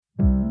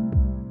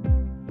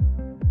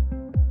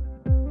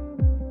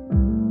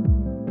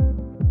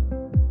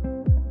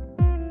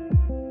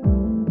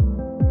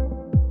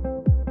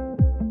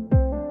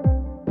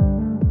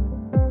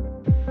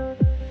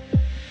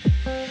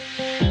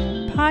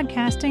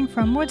Podcasting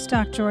from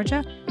Woodstock,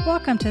 Georgia,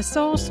 welcome to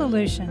Soul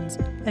Solutions,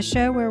 a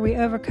show where we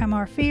overcome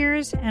our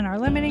fears and our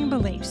limiting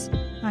beliefs.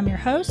 I'm your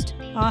host,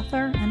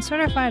 author, and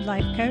certified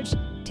life coach,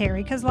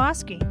 Terry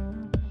Kozlowski.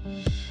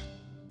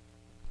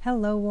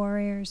 Hello,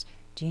 warriors.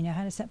 Do you know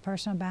how to set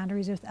personal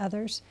boundaries with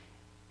others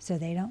so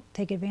they don't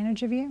take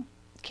advantage of you?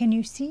 Can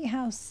you see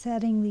how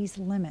setting these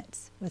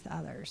limits with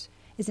others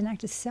is an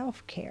act of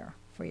self-care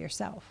for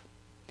yourself?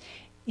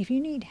 If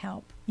you need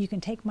help, you can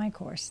take my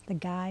course, The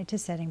Guide to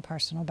Setting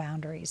Personal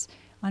Boundaries,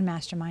 on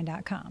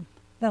mastermind.com.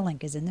 The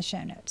link is in the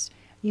show notes.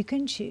 You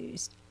can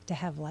choose to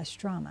have less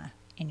drama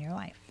in your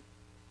life.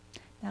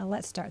 Now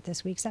let's start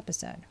this week's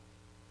episode.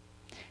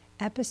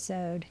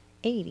 Episode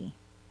 80.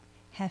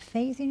 Have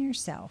faith in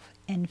yourself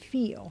and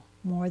feel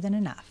more than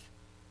enough,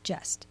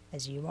 just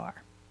as you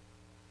are.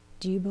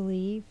 Do you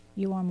believe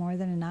you are more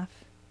than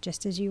enough,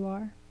 just as you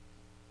are?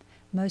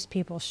 Most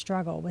people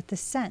struggle with the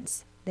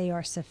sense they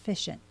are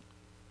sufficient,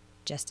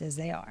 just as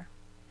they are.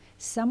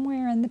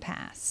 Somewhere in the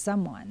past,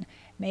 someone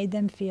made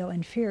them feel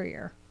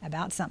inferior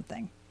about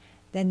something.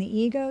 Then the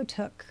ego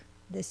took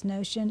this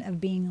notion of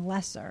being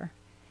lesser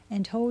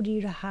and told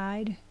you to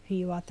hide who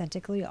you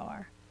authentically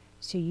are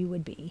so you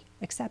would be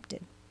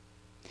accepted.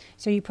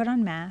 So you put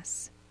on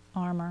masks,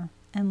 armor,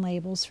 and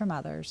labels from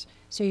others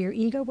so your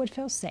ego would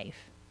feel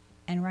safe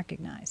and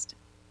recognized.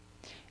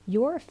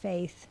 Your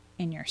faith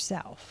in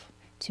yourself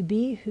to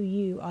be who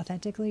you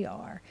authentically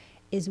are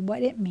is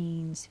what it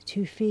means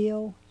to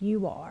feel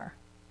you are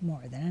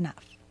more than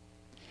enough.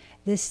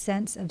 This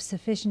sense of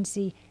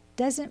sufficiency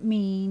doesn't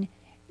mean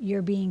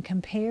you're being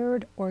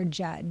compared or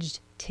judged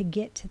to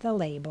get to the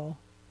label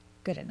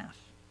good enough.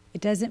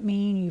 It doesn't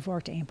mean you've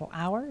worked ample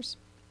hours,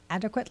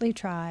 adequately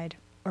tried,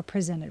 or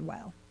presented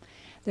well.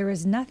 There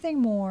is nothing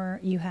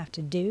more you have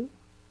to do,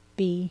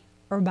 be,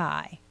 or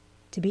buy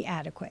to be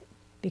adequate,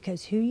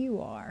 because who you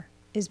are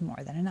is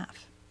more than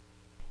enough.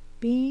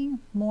 Being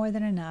more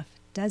than enough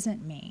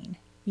doesn't mean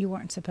you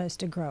weren't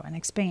supposed to grow and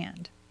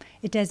expand.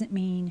 It doesn't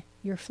mean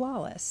you're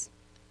flawless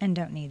and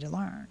don't need to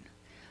learn.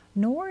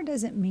 Nor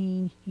does it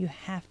mean you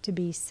have to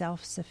be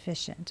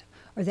self-sufficient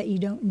or that you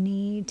don't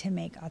need to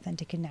make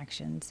authentic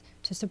connections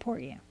to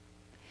support you.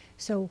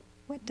 So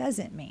what does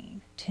it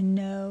mean to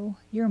know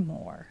you're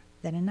more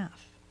than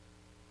enough?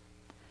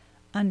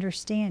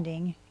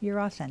 Understanding your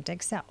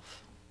authentic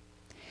self.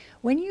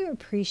 When you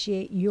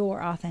appreciate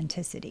your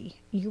authenticity,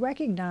 you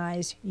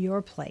recognize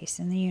your place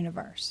in the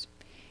universe.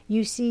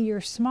 You see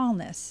your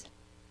smallness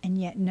and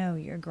yet know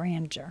your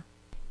grandeur.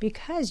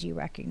 Because you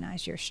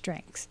recognize your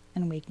strengths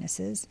and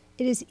weaknesses,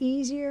 it is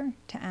easier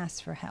to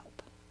ask for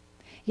help.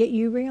 Yet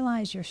you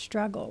realize your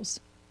struggles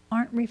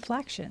aren't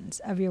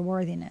reflections of your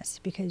worthiness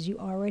because you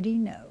already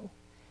know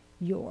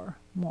you're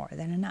more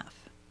than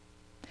enough.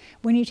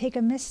 When you take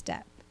a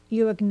misstep,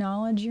 you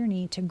acknowledge your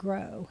need to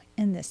grow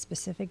in this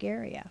specific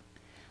area.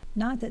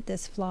 Not that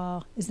this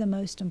flaw is the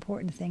most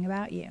important thing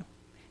about you.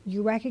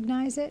 You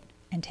recognize it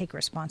and take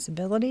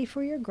responsibility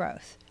for your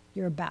growth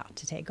you're about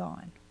to take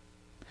on.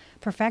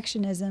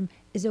 Perfectionism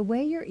is a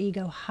way your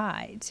ego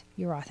hides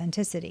your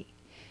authenticity.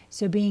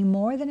 So being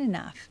more than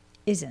enough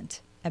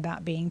isn't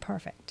about being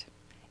perfect.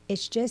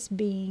 It's just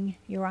being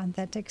your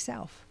authentic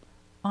self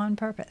on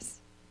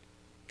purpose.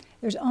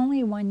 There's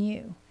only one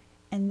you,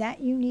 and that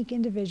unique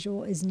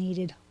individual is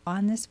needed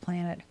on this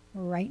planet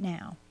right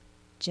now,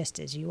 just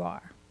as you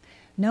are.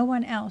 No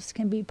one else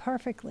can be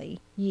perfectly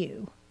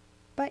you,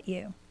 but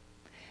you.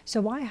 So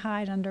why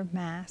hide under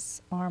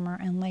masks, armor,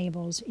 and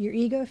labels your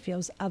ego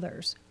feels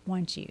others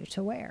want you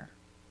to wear?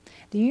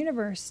 The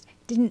universe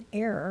didn't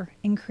err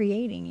in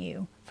creating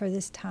you for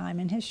this time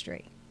in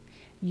history.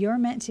 You're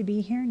meant to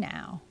be here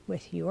now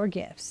with your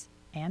gifts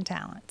and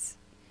talents.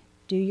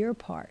 Do your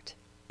part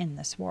in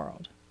this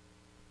world.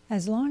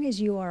 As long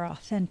as you are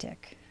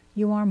authentic,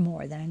 you are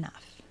more than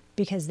enough,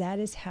 because that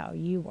is how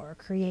you were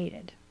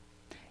created.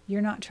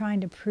 You're not trying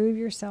to prove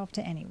yourself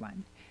to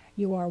anyone.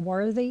 You are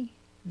worthy,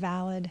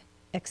 valid,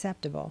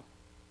 acceptable,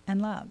 and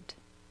loved.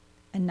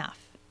 Enough,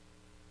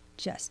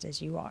 just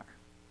as you are.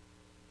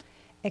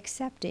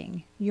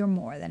 Accepting you're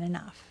more than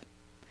enough.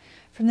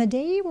 From the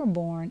day you were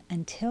born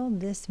until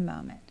this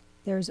moment,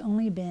 there has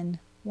only been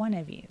one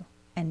of you,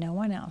 and no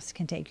one else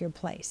can take your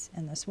place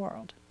in this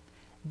world.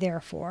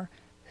 Therefore,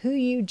 who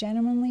you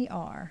genuinely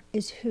are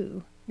is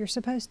who you're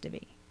supposed to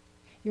be.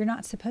 You're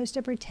not supposed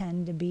to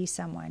pretend to be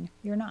someone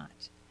you're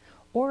not,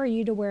 or are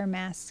you to wear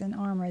masks and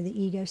armor the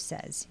ego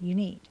says you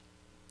need.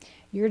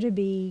 You're to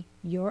be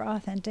your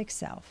authentic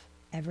self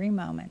every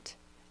moment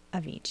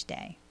of each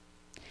day.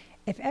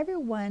 If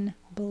everyone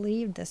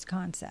believed this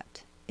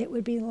concept, it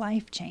would be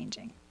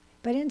life-changing.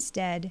 But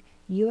instead,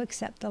 you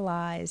accept the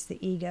lies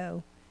the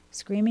ego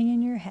screaming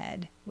in your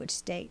head, which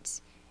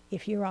states,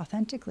 if you're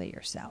authentically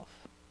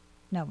yourself,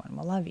 no one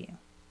will love you.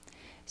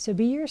 So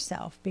be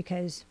yourself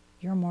because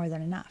you're more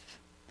than enough,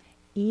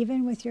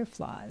 even with your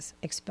flaws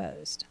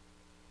exposed.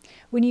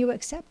 When you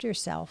accept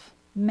yourself,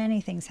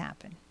 many things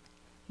happen.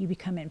 You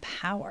become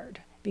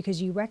empowered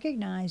because you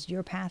recognize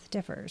your path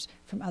differs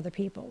from other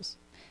people's,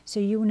 so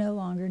you no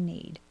longer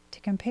need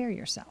to compare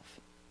yourself.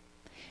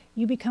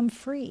 You become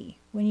free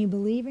when you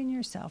believe in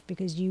yourself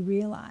because you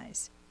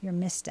realize your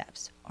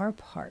missteps are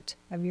part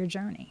of your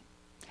journey.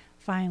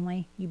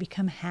 Finally, you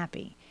become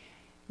happy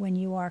when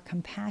you are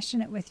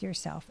compassionate with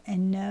yourself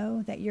and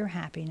know that your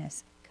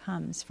happiness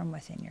comes from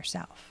within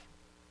yourself.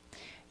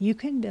 You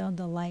can build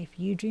the life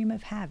you dream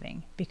of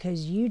having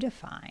because you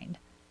defined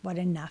what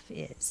enough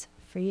is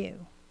for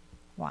you.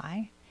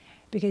 Why?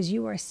 Because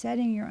you are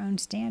setting your own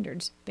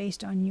standards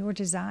based on your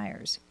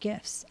desires,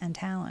 gifts, and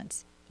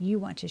talents you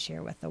want to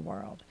share with the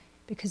world,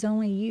 because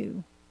only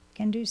you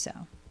can do so.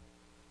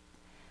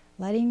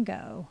 Letting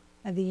go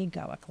of the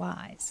egoic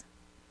lies.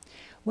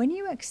 When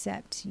you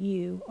accept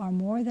you are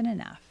more than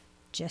enough,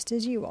 just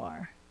as you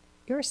are,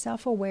 your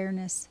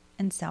self-awareness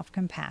and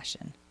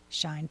self-compassion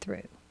shine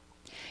through.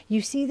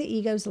 You see the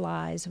ego's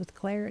lies with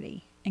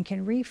clarity and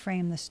can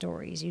reframe the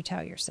stories you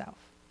tell yourself.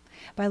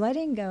 By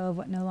letting go of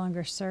what no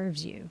longer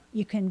serves you,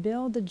 you can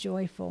build the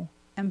joyful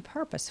and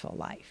purposeful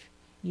life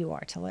you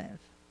are to live.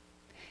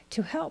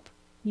 To help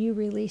you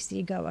release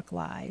the egoic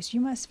lies, you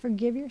must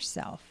forgive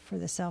yourself for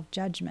the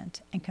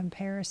self-judgment and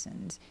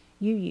comparisons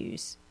you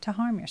use to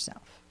harm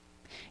yourself.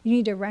 You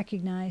need to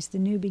recognize the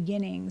new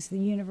beginnings the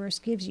universe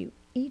gives you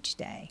each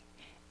day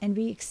and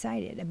be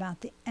excited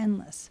about the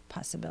endless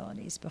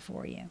possibilities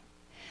before you.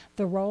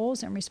 The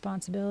roles and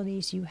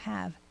responsibilities you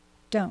have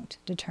don't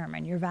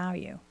determine your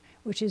value,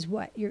 which is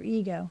what your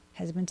ego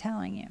has been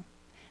telling you.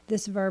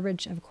 This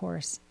verbiage, of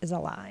course, is a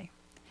lie.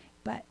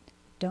 But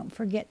don't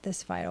forget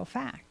this vital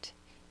fact.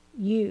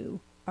 You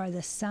are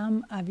the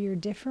sum of your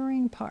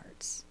differing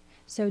parts.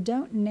 So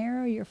don't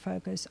narrow your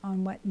focus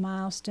on what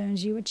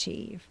milestones you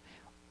achieve,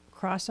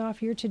 cross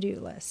off your to-do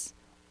list,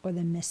 or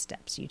the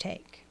missteps you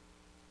take.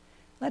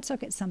 Let's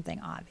look at something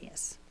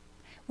obvious.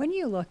 When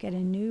you look at a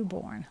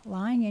newborn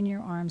lying in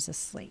your arms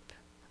asleep,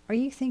 are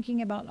you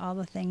thinking about all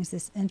the things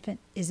this infant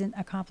isn't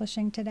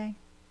accomplishing today?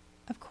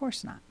 Of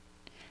course not.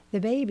 The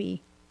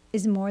baby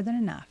is more than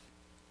enough,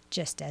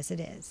 just as it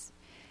is.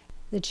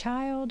 The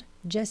child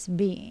just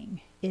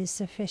being is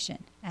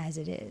sufficient as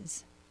it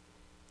is.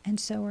 And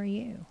so are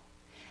you.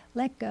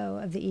 Let go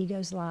of the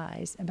ego's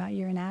lies about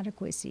your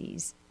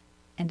inadequacies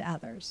and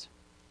others.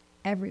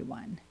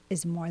 Everyone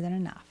is more than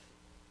enough,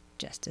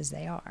 just as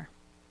they are.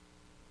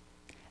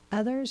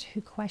 Others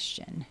who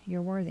question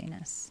your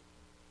worthiness.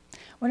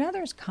 When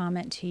others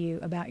comment to you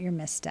about your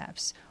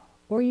missteps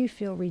or you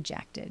feel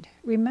rejected,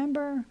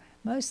 remember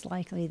most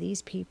likely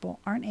these people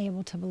aren't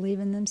able to believe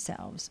in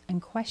themselves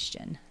and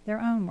question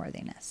their own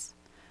worthiness.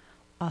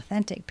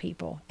 Authentic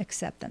people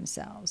accept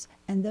themselves,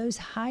 and those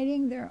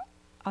hiding their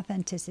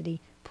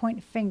authenticity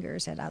point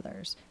fingers at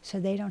others so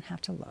they don't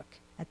have to look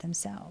at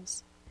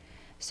themselves.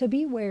 So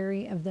be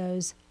wary of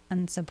those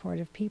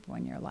unsupportive people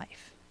in your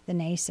life, the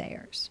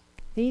naysayers.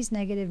 These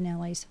negative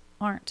Nellies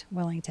aren't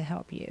willing to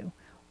help you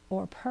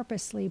or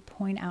purposely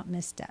point out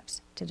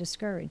missteps to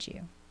discourage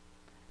you.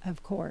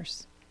 Of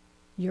course,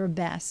 your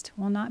best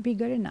will not be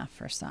good enough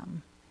for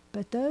some,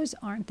 but those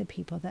aren't the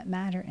people that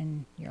matter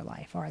in your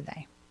life, are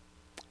they?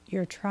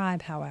 Your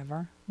tribe,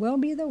 however, will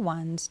be the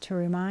ones to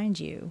remind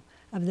you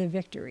of the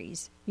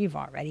victories you've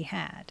already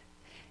had.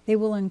 They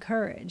will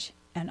encourage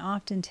and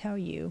often tell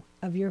you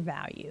of your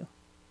value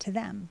to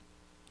them.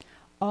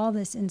 All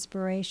this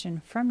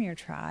inspiration from your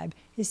tribe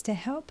is to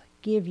help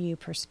give you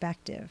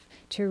perspective,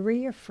 to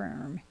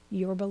reaffirm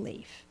your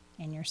belief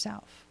in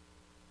yourself.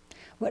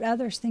 What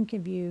others think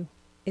of you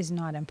is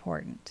not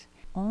important.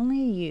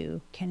 Only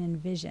you can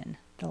envision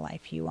the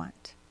life you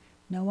want.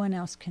 No one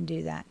else can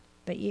do that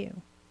but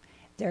you.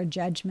 Their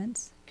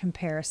judgments,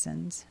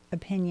 comparisons,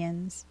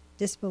 opinions,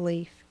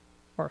 disbelief,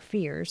 or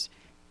fears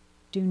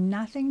do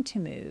nothing to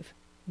move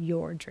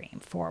your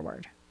dream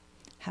forward.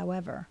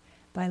 However,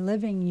 by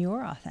living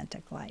your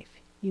authentic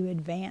life, you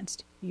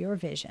advanced your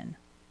vision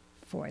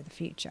for the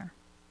future.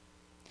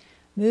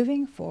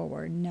 Moving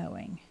forward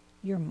knowing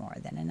you're more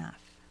than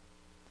enough.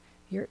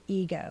 Your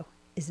ego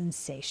is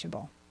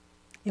insatiable.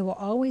 It will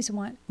always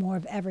want more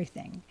of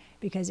everything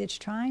because it's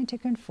trying to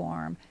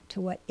conform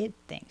to what it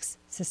thinks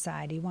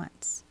society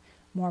wants.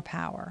 More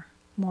power,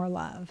 more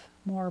love,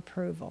 more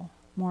approval,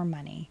 more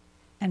money,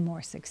 and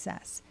more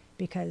success,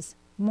 because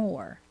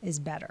more is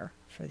better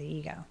for the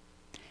ego.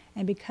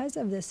 And because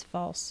of this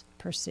false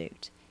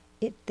pursuit,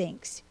 it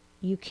thinks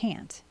you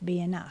can't be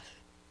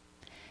enough.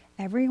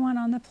 Everyone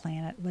on the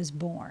planet was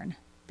born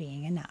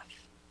being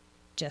enough,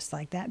 just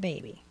like that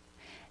baby.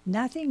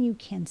 Nothing you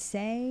can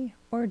say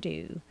or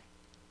do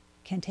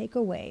can take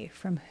away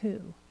from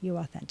who you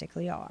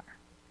authentically are.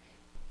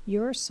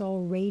 Your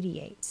soul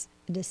radiates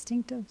a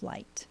distinctive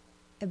light,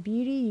 a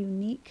beauty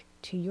unique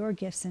to your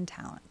gifts and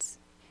talents.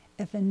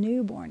 If a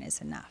newborn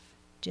is enough,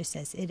 just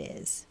as it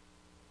is,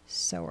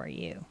 so are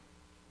you.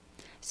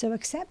 So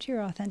accept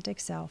your authentic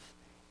self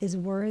is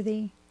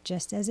worthy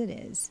just as it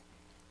is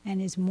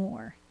and is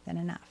more than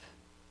enough.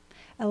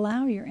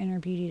 Allow your inner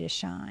beauty to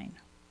shine.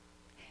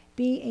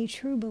 Be a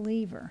true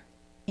believer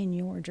in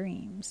your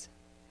dreams.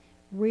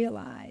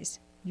 Realize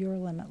your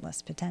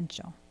limitless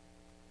potential.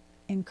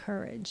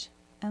 Encourage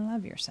and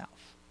love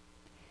yourself.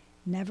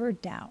 Never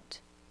doubt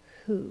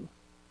who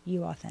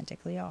you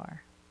authentically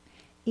are.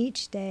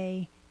 Each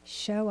day,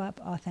 show up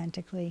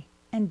authentically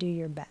and do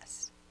your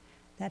best.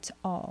 That's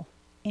all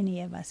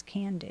any of us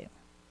can do,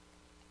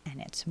 and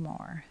it's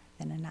more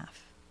than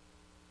enough.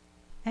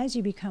 As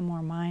you become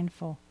more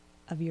mindful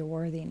of your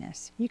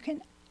worthiness, you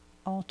can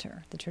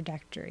alter the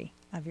trajectory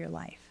of your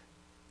life.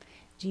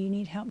 Do you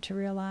need help to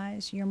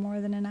realize you're more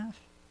than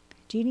enough?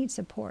 Do you need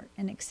support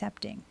in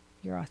accepting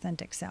your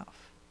authentic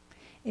self?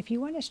 If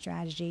you want a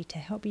strategy to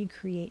help you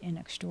create an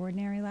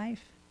extraordinary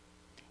life,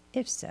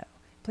 if so,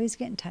 please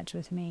get in touch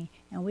with me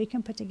and we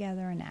can put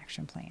together an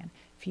action plan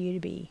for you to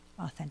be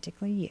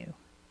authentically you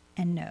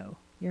and know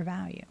your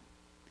value.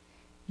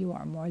 You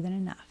are more than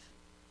enough,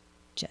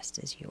 just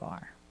as you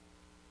are.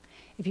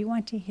 If you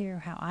want to hear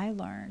how I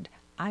learned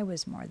I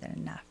was more than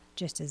enough,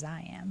 just as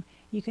I am,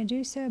 you can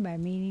do so by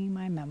reading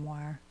my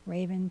memoir,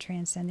 Raven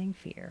Transcending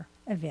Fear,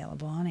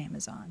 available on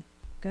Amazon.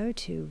 Go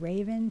to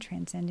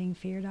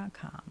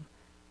raventranscendingfear.com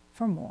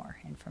for more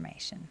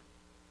information.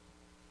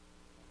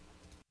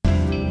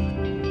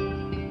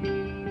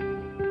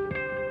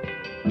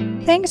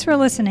 Thanks for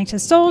listening to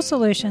Soul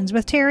Solutions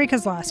with Terry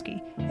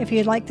Kozlowski. If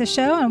you'd like the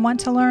show and want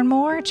to learn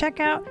more, check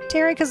out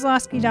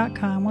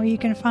terrykozlowski.com, where you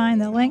can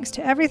find the links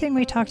to everything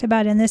we talked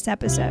about in this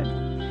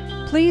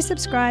episode. Please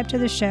subscribe to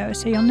the show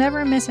so you'll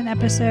never miss an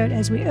episode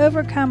as we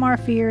overcome our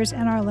fears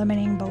and our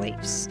limiting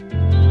beliefs.